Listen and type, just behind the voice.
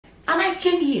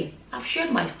came here, I've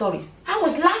shared my stories. I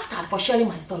was laughed at for sharing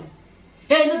my stories.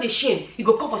 Hey, no, the shame. You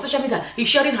go come for social media. He's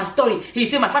sharing her story. He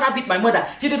say my father beat my mother.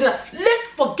 Let's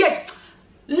forget.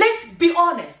 Let's be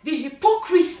honest. The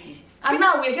hypocrisy. And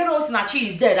now we're hearing Osinachi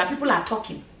is dead and people are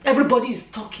talking. Everybody is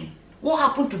talking. What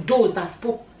happened to those that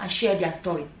spoke and shared their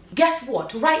story? Guess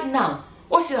what? Right now,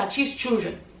 Osinachi's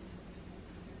children.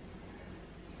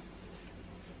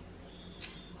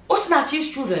 Osinachi's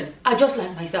children are just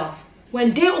like myself.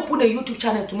 When they open a YouTube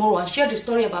channel tomorrow and share the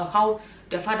story about how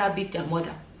their father beat their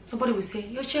mother, somebody will say,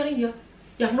 you're sharing you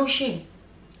have no shame.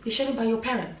 You're sharing by your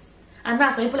parents. And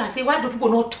now some people are saying, why do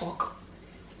people not talk?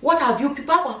 What have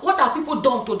people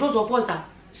done to those of us that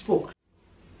spoke?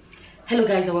 Hello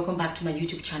guys, and welcome back to my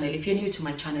YouTube channel. If you're new to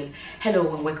my channel,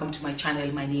 hello and welcome to my channel.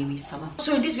 My name is Summer.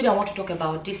 So in this video I want to talk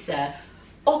about this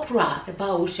opera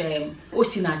about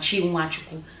Osinachi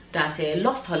Nwachukwu that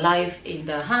lost her life in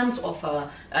the hands of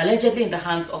allegedly in the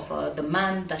hands of the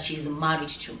man that she's married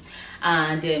to.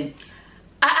 And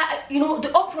you know,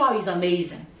 the opera is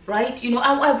amazing, right? You know,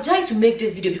 I would like to make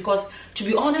this video because, to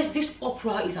be honest, this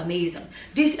opera is amazing.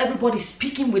 Everybody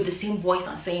speaking with the same voice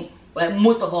and saying, well,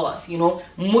 most of us, you know,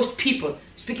 most people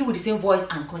speaking with the same voice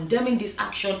and condemning this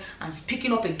action and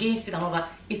speaking up against it and all that.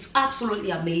 It's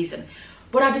absolutely amazing.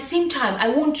 But at the same time, I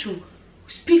want to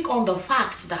speak on the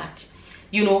fact that,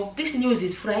 you know, this news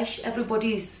is fresh.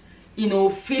 Everybody is, you know,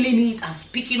 feeling it and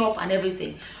speaking up and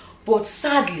everything. But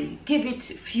sadly, give it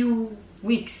a few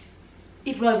weeks,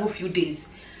 if not even a few days,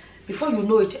 before you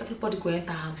know it, everybody go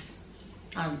enter house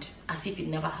and as if it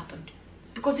never happened.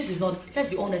 Because this is not, let's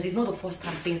be honest, it's not the first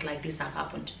time things like this have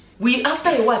happened. After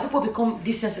a while, people become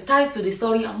desensitized to the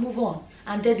story and move on.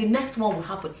 And then the next one will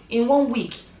happen. In 1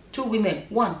 week, 2 women,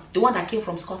 the one that came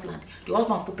from Scotland, the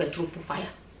husband put petrol to fire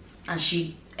and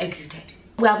she exited.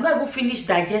 We have not even finished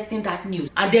digesting that news.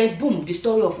 And then boom, the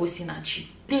story of Osinachi.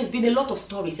 There's been a lot of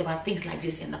stories about things like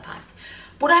this in the past.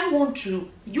 But I want to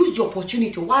use the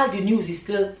opportunity while the news is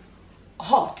still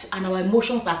hot and our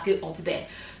emotions are still up there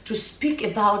to speak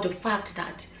about the fact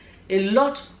that a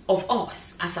lot of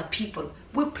us as a people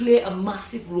will play a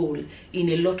massive role in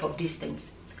a lot of these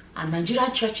things. And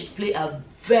Nigerian churches play a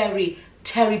very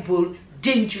terrible,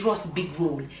 dangerous, big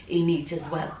role in it as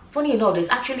well. Funny enough, there's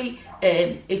actually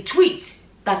a tweet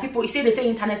that people, they say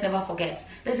internet never forgets.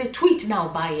 There's a tweet now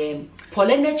by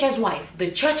Eneche's wife, the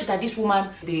church that this woman,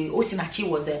 the Osinachi,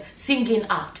 was singing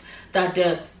at, that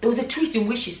there was a tweet in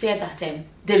which she said that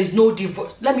there is no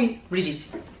divorce. Let me read it.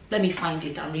 Let me find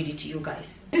it and read it to you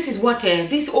guys. This is what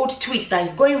this old tweet that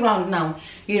is going around now,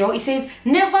 you know, it says,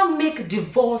 never make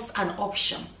divorce an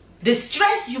option. The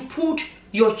stress you put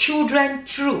your children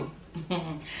through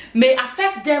may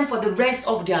affect them for the rest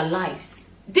of their lives.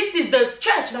 This is the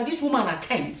church that this woman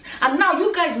attends. And now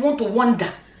you guys want to wonder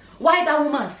why that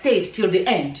woman stayed till the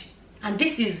end. And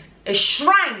this is a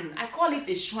shrine. I call it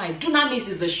a shrine. Dunamis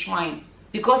is a shrine.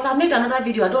 Because I made another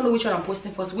video, I don't know which one I'm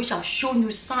posting first, which I've shown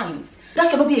you signs.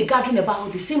 That cannot be a gathering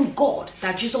about the same God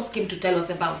that Jesus came to tell us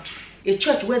about. A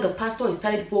church where the pastor is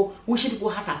telling people, wishing people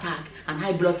heart attack and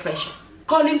high blood pressure.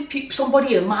 Calling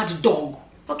somebody a mad dog.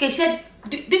 Okay, he said,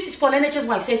 this is Paul Eneche's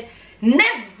wife, says,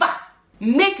 never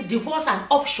make divorce an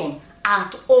option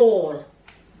at all.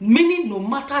 Meaning no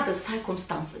matter the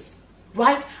circumstances.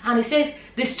 Right? And he says,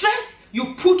 the stress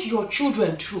you put your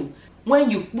children through when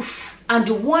you, and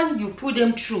the one you put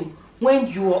them through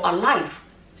when you are alive,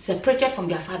 separated from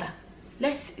their father.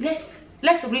 Let's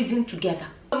reason together.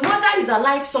 The mother is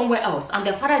alive somewhere else and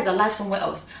their father is alive somewhere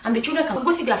else. And the children can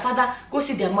go see their father, go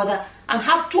see their mother and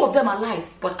have two of them alive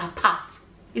but apart.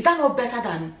 Is that not better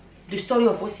than the story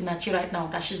of Osinachi right now,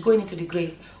 that she's going into the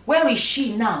grave? Where is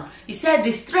she now? He said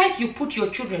the stress you put your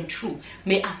children through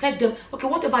may affect them. Okay,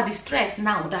 what about the stress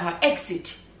now that her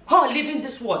exit, her leaving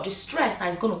this world, the stress that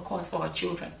is going to cause for her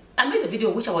children? I made a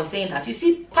video which I was saying that, you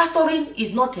see, pastoring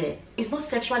is not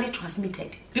sexually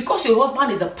transmitted. Because your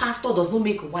husband is a pastor does not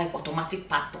make a wife automatic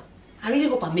pastor. I really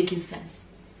hope I'm making sense.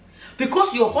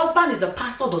 Because your husband is a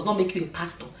pastor does not make you a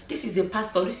pastor. This is a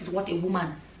pastor, this is what a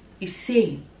woman is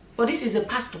saying. But this is a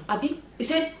pastor, Abi. He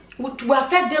said, to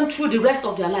affect them through the rest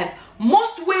of their life.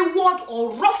 Most wayward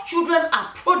or rough children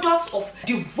are products of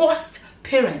divorced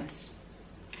parents.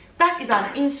 That is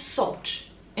an insult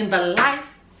in the life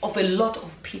of a lot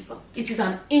of people. It is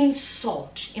an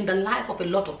insult in the life of a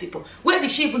lot of people. Where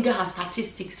did she even get her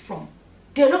statistics from?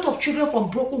 There are a lot of children from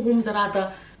broken homes that are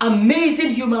the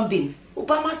amazing human beings.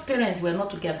 Obama's parents were not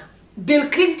together. Bill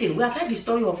Clinton, we have heard the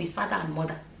story of his father and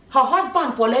mother. Her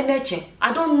husband, Paul Eneche,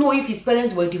 I don't know if his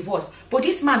parents were divorced, but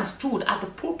this man stood at the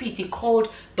pulpit he called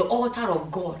the altar of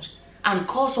God and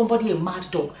called somebody a mad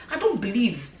dog. I don't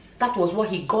believe that was what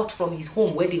he got from his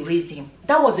home where they raised him.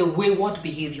 That was a wayward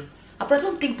behavior. But I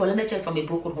don't think Enenche is from a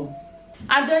broken home.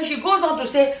 And then she goes on to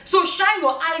say, so shine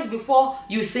your eyes before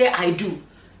you say I do.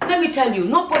 Let me tell you,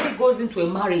 nobody goes into a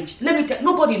marriage.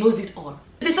 Nobody knows it all.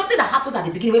 There's something that happens at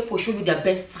the beginning where people show you their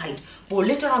best side, but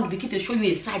later on they begin to show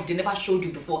you a side they never showed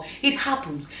you before. It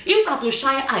happens. If not to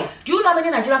shine eye, do you know how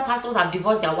many Nigerian pastors have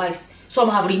divorced their wives? Some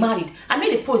have remarried. I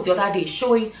made a post the other day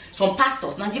showing some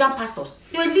pastors, Nigerian pastors.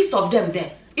 There were a list of them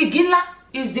there. Iginla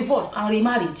is divorced and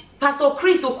remarried. Pastor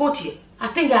Chris Okotie, I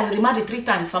think he has remarried 3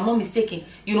 times, if I'm not mistaken.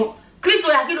 You know, Chris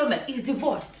Oyagilome is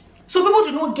divorced. So people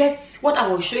do not get what I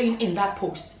was showing in that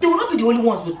post. They will not be the only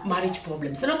ones with marriage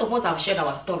problems. A lot of us have shared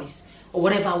our stories or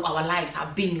whatever our lives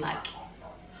have been like.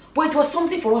 But it was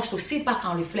something for us to sit back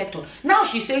and reflect on. Now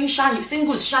she's saying,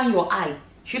 singles, shine your eye.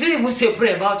 She didn't even say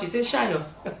pray about it. She said, shine your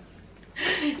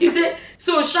You say,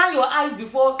 so shine your eyes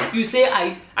before you say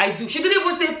I do. She didn't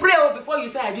even say pray before you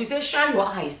say I do. You say shine your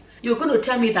eyes. You're going to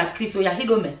tell me that Chris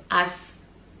Oyahidome, as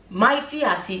mighty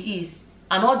as he is,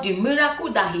 and all the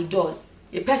miracle that he does,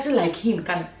 a person like him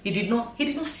he did not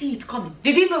see it coming.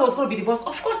 Did he know he was going to be divorced?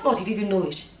 Of course not, he didn't know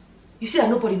it. You see that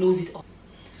nobody knows it all.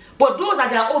 But those are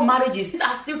their own marriages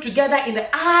are still together in the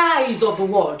eyes of the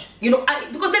world. You know,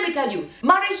 because let me tell you,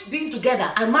 marriage being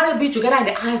together and marriage being together in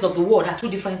the eyes of the world are 2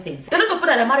 different things. There are a lot of people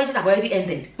that their marriages have already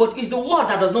ended, but it's the world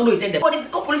that does not know it's ended. But it's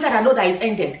the couple inside that know that it's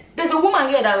ended. There's a woman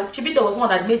here that there was one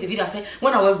that made the video saying,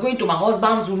 when I was going to my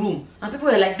husband's room, and people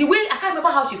were like, the way, I can't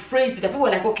remember how she phrased it, but people were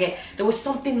like, okay, there was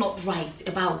something not right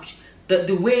about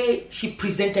the way she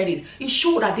presented it. It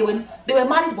showed that they were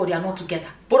married but they are not together.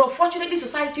 But unfortunately,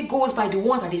 society goes by the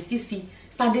ones that they still see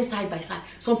standing side by side.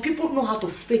 Some people know how to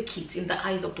fake it in the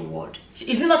eyes of the world.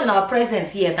 Is it not in our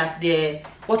presence here that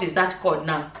what is that called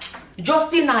now?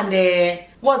 Justin and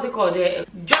what's it called?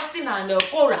 Justin and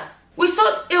Cora. We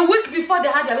saw a week before they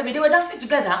had their baby, they were dancing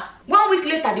together. 1 week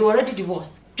later, they were already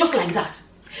divorced. Just like that.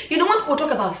 You know, when people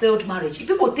talk about failed marriage,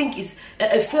 people think it's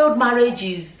a failed marriage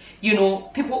is, you know,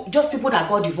 people that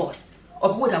got divorced or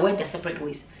people that went their separate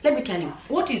ways. Let me tell you,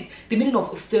 what is the meaning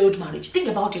of a failed marriage? Think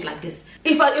about it like this.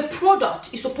 If a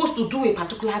product is supposed to do a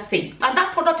particular thing and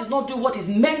that product is not doing what is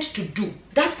meant to do,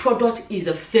 that product is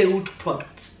a failed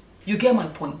product. You get my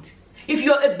point? If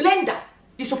you're a blender,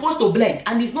 it's supposed to blend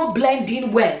and it's not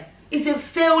blending well, it's a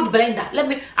failed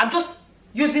blender. I'm just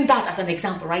using that as an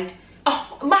example, right?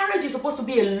 Marriage is supposed to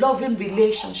be a loving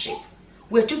relationship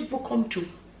where 2 people come to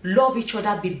love each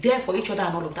other, be there for each other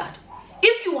and all of that.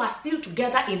 If you are still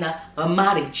together in a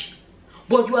marriage,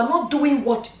 but you are not doing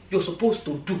what you're supposed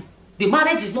to do, the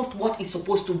marriage is not what it's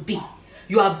supposed to be.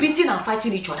 You are beating and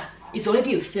fighting each other. It's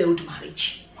already a failed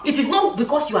marriage. It is not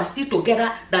because you are still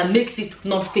together that makes it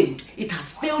not failed. It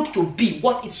has failed to be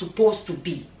what it's supposed to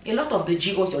be. A lot of the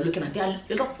jigos you're looking at, there are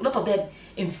a lot of them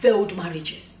in failed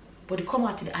marriages. But they come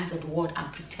out in the eyes of the world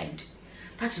and pretend.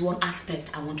 That's one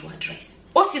aspect I want to address.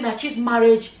 Osinachi's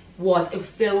marriage was a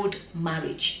failed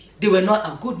marriage. They were not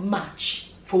a good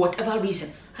match for whatever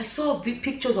reason. I saw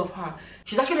pictures of her.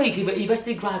 She's actually a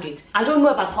university graduate. I don't know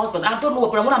about her husband. I don't know,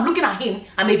 but when I'm looking at him,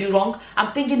 I may be wrong.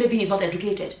 I'm thinking maybe he's not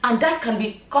educated. And that can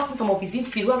be causing some of his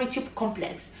inferiority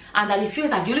complex. And that he feels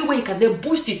that the only way he can then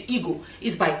boost his ego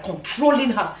is by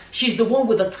controlling her. She's the one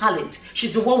with the talent.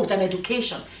 She's the one with an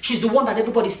education. She's the one that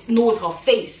everybody knows her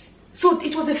face. So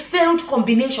it was a failed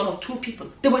combination of 2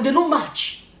 people. They no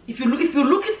match. If you're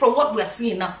looking from what we are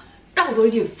seeing now, that was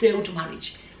already a failed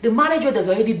marriage. The marriage where there's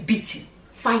already beating,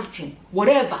 fighting,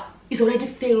 whatever, is already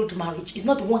failed marriage. It's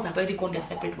not the ones that have already gone their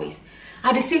separate ways.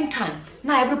 At the same time,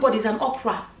 now everybody's an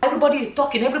opera. Everybody is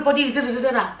talking. Everybody is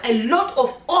A lot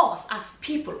of us as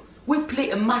people, we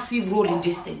play a massive role in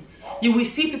this thing. You will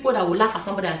see people that will laugh at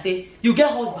somebody and say, you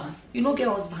get husband, you don't get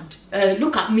husband.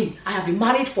 Look at me, I have been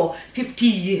married for 50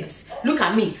 years. Look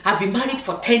at me, I've been married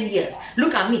for 10 years.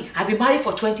 Look at me, I've been married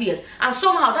for 20 years. And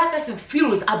somehow that person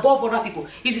feels above other people.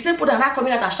 It's the same people that are not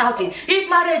coming out and shouting, if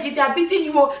marriage, if they are beating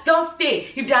you, don't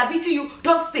stay. If they are beating you,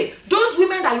 don't stay. Those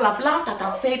women that you have laughed at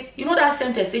and said, you know that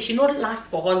sentence, say she not last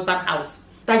for husband house.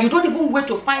 That you don't even wait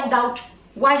to find out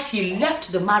why she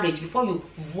left the marriage before you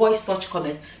voice such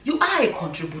comments. You are a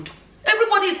contributor.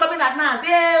 Everybody is coming at now and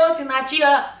saying, hey,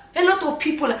 Osinachi. A lot of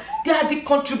people, they are the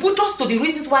contributors to the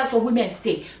reasons why some women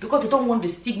stay, because they don't want the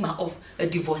stigma of a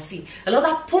divorcee.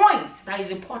 Another point that is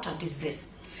important is this.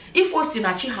 If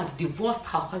Osinachi had divorced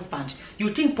her husband, you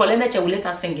think Enenche will let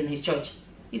her sing in his church?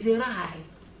 It's a lie.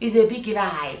 It's a big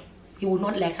lie. He will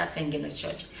not let her sing in the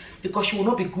church because she will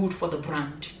not be good for the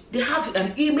brand. They have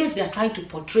an image they are trying to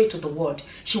portray to the world.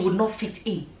 She would not fit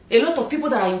in. A lot of people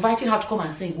that are inviting her to come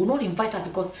and sing will not invite her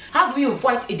because how do you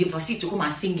invite a divorcee to come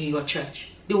and sing in your church?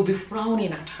 They will be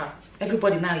frowning at her.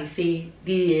 everybody now is saying,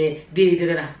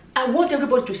 I want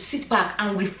everybody to sit back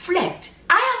and reflect.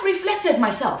 I have reflected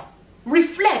myself.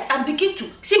 Reflect and begin to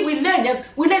see. We learn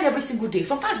every single day.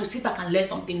 Sometimes we sit back and learn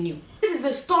something new. This is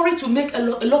a story to make a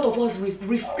lot of us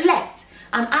reflect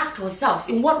and ask ourselves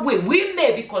in what way we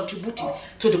may be contributing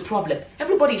to the problem.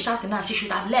 Everybody is shouting now, she should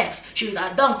have left, she should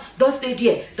have done, don't stay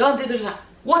there, don't do that.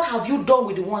 What have you done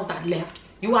with the ones that left?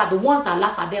 You are the ones that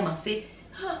laugh at them and say,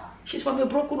 she's from a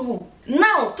broken home.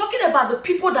 Now, talking about the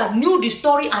people that knew the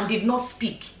story and did not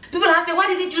speak. People are saying, why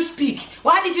didn't you speak?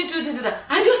 Why did you do that?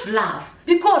 I just laugh.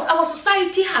 Because our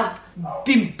society have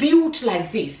been built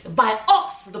like this by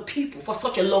us, the people, for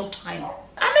such a long time.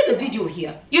 I made a video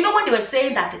here. You know when they were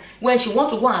saying that when she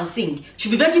wants to go and sing, she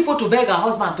be begging people to beg her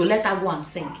husband to let her go and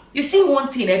sing. You see one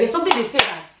thing, there's something they say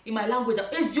that in my language, the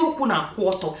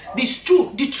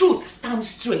truth stands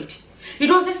straight. It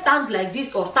doesn't stand like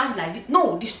this or stand like this.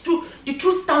 No, the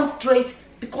truth stands straight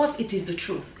because it is the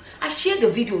truth. I shared a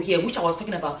video here which I was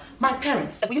talking about my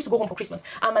parents. We used to go home for Christmas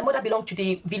and my mother belonged to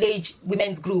the village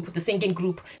women's group, the singing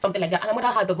group, something like that. And my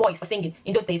mother had the voice for singing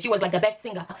in those days. She was like the best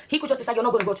singer. He could just decide, you're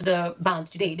not going to go to the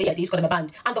band today. They used to call them a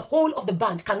band. And the whole of the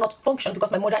band cannot function because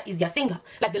my mother is their singer,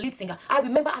 like the lead singer. I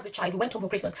remember as a child, we went home for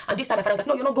Christmas and this time my father was like,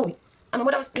 no, you're not going. And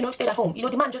my mother was, stayed at home.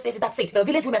 The man just says, that's it. The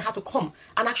village women had to come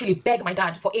and actually beg my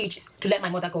dad for ages to let my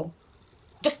mother go.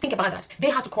 Just think about that. They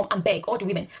had to come and beg, all the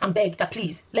women, and beg that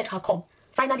please let her come.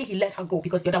 Finally, he let her go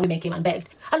because the other women came and begged.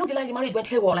 Along the line, the marriage went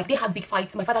haywire. Like, they had big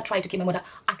fights. My father tried to kill my mother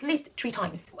at least 3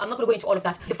 times. I'm not going to go into all of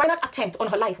that. The final attempt on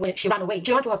her life when she ran away.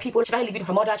 She ran to her people. She started living with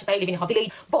her mother. She started living in her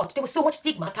village. But there was so much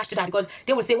stigma attached to that because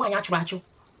they would say, Nwackukwu.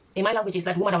 In my language, it's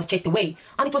like the woman that was chased away.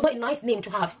 And it was not a nice name to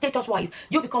have, status-wise.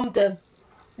 You become the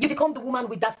woman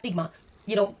with that stigma.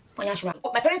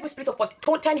 My parents were split up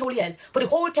for 10 whole years. For the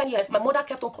whole 10 years, my mother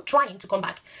kept on trying to come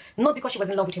back. Not because she was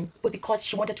in love with him, but because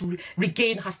she wanted to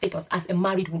regain her status as a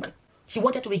married woman. She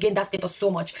wanted to regain that status so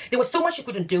much. There was so much she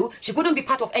couldn't do. She couldn't be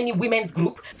part of any women's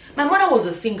group. My mother was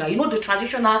a singer. The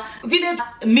traditional village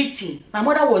meeting. My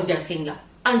mother was their singer.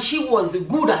 And she was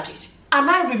good at it. And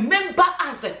I remember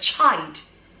as a child,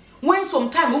 when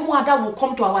sometime Umuada would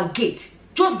come to our gate,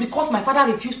 just because my father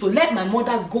refused to let my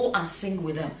mother go and sing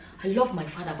with them. I love my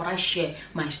father, but I share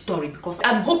my story because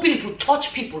I'm hoping it will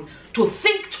touch people to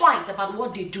think twice about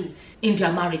what they do in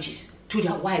their marriages to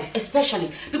their wives,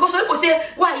 especially because some people say,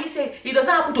 why? You say it doesn't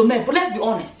happen to men, but let's be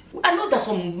honest. I know there's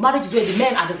some marriages where the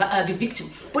men are the victim,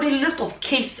 but in a lot of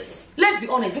cases, let's be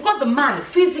honest, because the man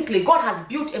physically, God has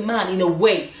built a man in a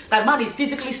way that man is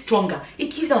physically stronger.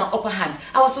 It gives them an upper hand.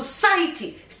 Our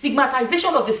society,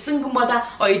 stigmatization of a single mother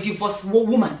or a divorced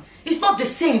woman, it's not the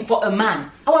same for a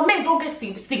man. Our men don't get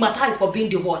stigmatized for being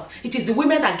divorced. It is the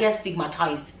women that get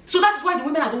stigmatized. So that's why the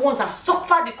women are the ones that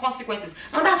suffer the consequences.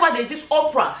 And that's why there's this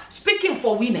opera speaking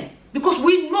for women. Because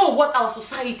we know what our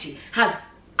society has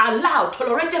allowed,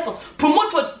 tolerated us,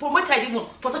 promoted even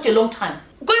for such a long time.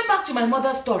 Going back to my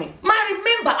mother's story, I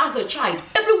remember as a child,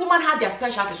 every woman had their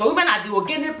specialty. So women are the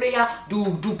organ player,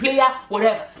 do player,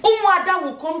 whatever. Umuada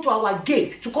will come to our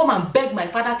gate to come and beg my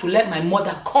father to let my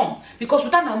mother come. Because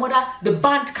without my mother, the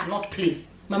band cannot play.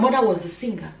 My mother was the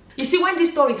singer. You see, when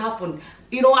these stories happen,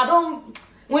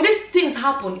 when these things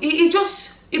happen,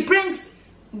 it brings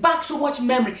back so much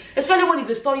memory. Especially when it's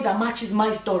a story that matches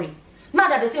my story. Now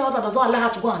that they say husband does not allow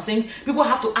her to go and sing, people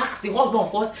have to ask the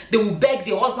husband first. They will beg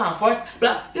the husband first.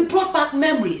 But it brought back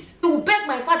memories. They will beg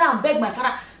my father and beg my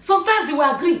father. Sometimes he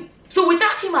will agree. So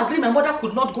without him agreeing, my mother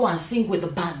could not go and sing with the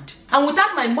band. And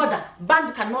without my mother,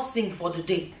 band cannot sing for the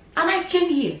day. And I came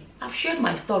here. I've shared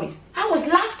my stories. I was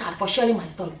laughed at for sharing my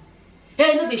stories.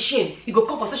 Hey, the shame. He go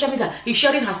come for social media. He's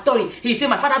sharing her story. He say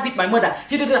my father beat my mother.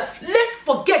 Let's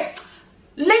forget.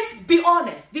 Let's be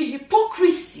honest. The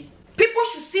hypocrisy. People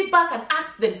should sit back and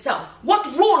ask themselves, what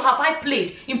role have I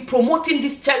played in promoting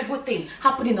this terrible thing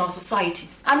happening in our society?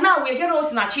 And now we're hearing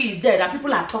Osinachi is dead and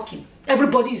people are talking.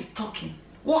 Everybody is talking.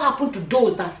 What happened to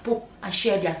those that spoke and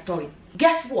shared their story?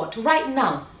 Guess what? Right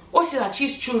now,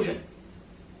 Osinachi's children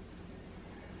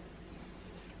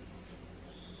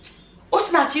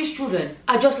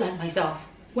are just like myself.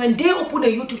 When they open a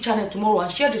YouTube channel tomorrow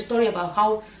and share the story about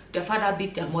how their father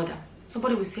beat their mother,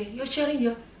 somebody will say, you're sharing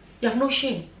you have no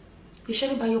shame. You're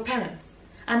sharing by your parents.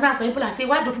 And now some people are saying,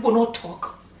 why do people not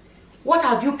talk? What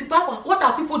have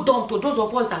people done to those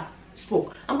of us that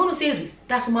spoke? I'm going to say this.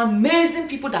 There's some amazing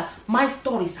people that my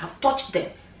stories have touched them.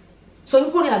 Some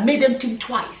people have made them think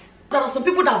twice. There are some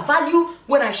people that value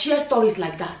when I share stories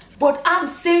like that. But I'm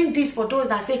saying this for those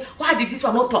that say, why did this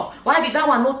one not talk? Why did that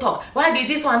one not talk? Why did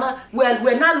this one not? Well,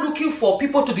 we're now looking for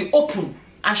people to be open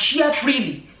and share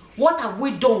freely. What have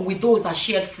we done with those that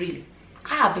shared freely?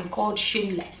 I have been called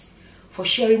shameless for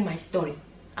sharing my story.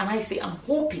 And I say, I'm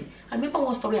hoping. I remember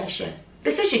one story I shared.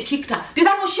 They say she kicked her. Did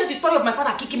I not share the story of my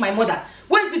father kicking my mother?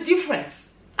 Where's the difference?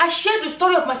 I shared the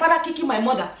story of my father kicking my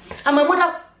mother. And my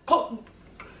mother,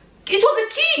 it was a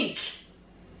kick.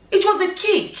 It was a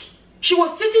kick. She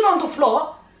was sitting on the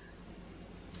floor.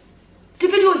 The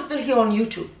video is still here on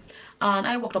YouTube. And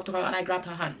I walked up to her and I grabbed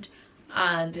her hand.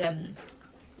 And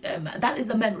that is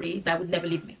a memory that would never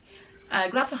leave me. I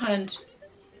grabbed her hand.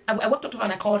 I walked up to her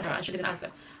and I called her and she didn't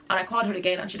answer. And I called her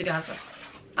again and she didn't answer.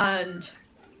 And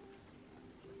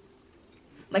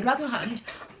I grabbed her hand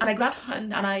and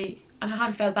her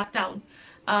hand fell back down.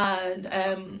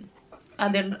 And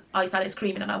then I started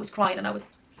screaming and I was crying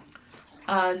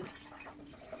and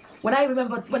when I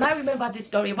remember this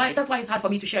story, that's why it's hard for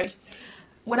me to share it.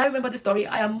 When I remember the story,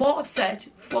 I am more upset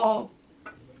for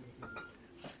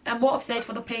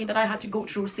the pain that I had to go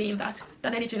through seeing that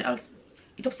than anything else.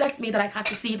 It upsets me that I had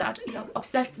to see that. It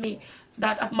upsets me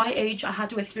that at my age I had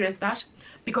to experience that,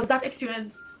 because that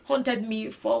experience haunted me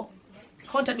for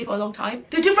a long time.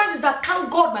 The difference is that,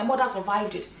 thank God, my mother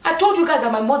survived it. I told you guys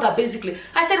that my mother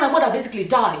basically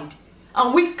died,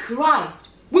 and we cried.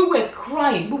 We were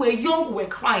crying. We were young, we were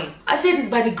crying. I said it's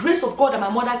by the grace of God that my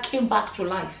mother came back to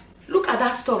life. Look at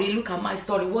that story, look at my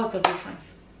story. What's the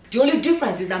difference? The only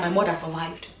difference is that my mother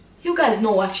survived. You guys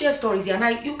know I've shared stories here,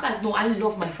 and you guys know I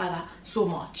love my father so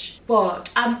much. But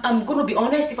I'm gonna be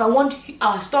honest. If I want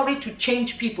our story to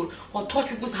change people or touch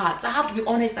people's hearts, I have to be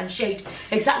honest and share it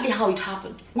exactly how it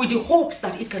happened, with the hopes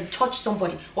that it can touch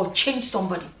somebody or change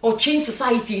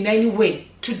society in any way.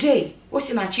 Today,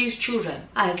 Osinachi's children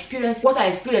are experiencing what I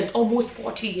experienced almost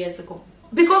 40 years ago.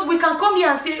 Because we can come here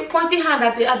and say, pointing hand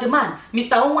at the man,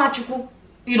 Mr. Nwackukwu,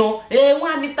 you know,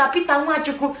 Mr. Peter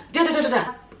Nwackukwu,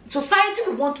 da. Society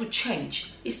we want to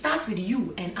change. It starts with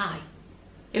you and I.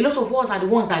 A lot of us are the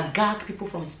ones that gag people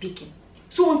from speaking.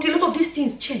 So until a lot of these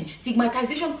things change,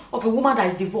 stigmatization of a woman that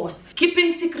is divorced,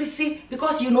 keeping secrecy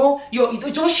because you know you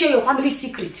don't share your family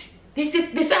secret. They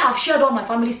say I've shared all my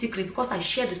family secret because I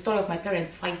shared the story of my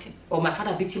parents fighting or my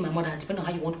father beating my mother, depending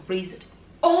on how you want to phrase it.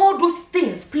 All those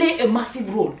things play a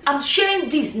massive role. I'm sharing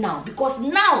this now because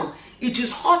now it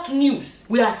is hot news.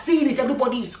 We are seeing it.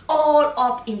 Everybody is all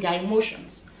up in their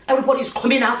emotions. Everybody is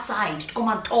coming outside to come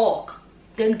and talk.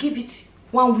 Then give it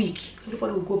 1 week.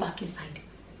 Everybody will go back inside.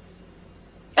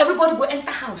 Everybody will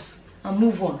enter house and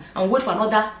move on and wait for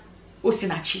another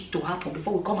Osinachi to happen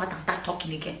before we come out and start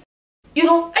talking again. You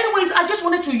know, anyways, I just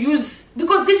wanted to use,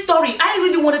 because this story, I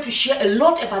really wanted to share a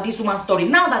lot about this woman's story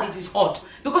now that it is hot.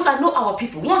 Because I know our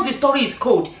people, once the story is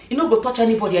cold, you don't go touch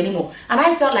anybody anymore. And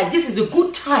I felt like this is a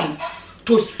good time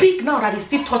to speak now that it's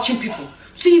still touching people.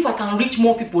 See if I can reach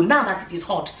more people now that it is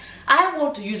hot. I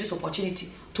want to use this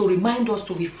opportunity to remind us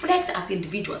to reflect as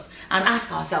individuals and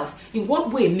ask ourselves, in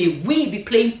what way may we be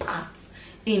playing parts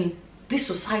in this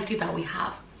society that we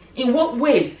have? In what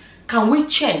ways can we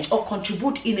change or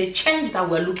contribute in a change that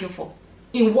we're looking for?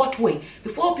 In what way?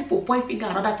 Before people point finger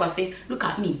at another person, say, look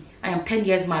at me, I am 10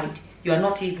 years married. You are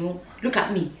not even. Look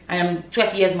at me, I am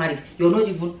 12 years married. You're not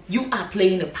even. You are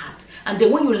playing a part. And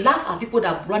then when you laugh at people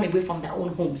that run away from their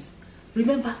own homes,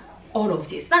 remember all of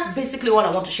this. That's basically what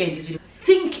I want to share in this video.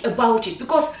 Think about it,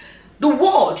 because the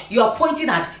word you are pointing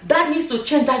at, that needs to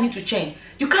change, that needs to change.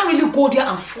 You can't really go there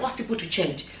and force people to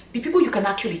change. The people you can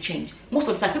actually change, most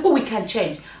of the time, people we can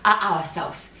change are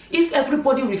ourselves. If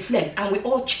everybody reflects and we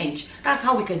all change, that's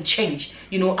how we can change,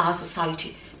 you know, our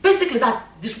society. Basically,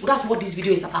 that's what this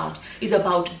video is about. It's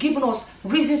about giving us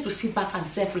reasons to sit back and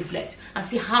self-reflect and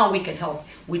see how we can help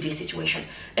with this situation.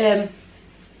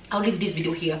 I'll leave this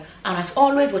video here, and as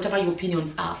always, whatever your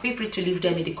opinions are, feel free to leave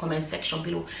them in the comment section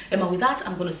below. And with that,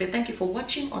 I'm going to say thank you for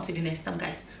watching. Until the next time,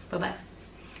 guys. Bye-bye.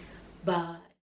 Bye.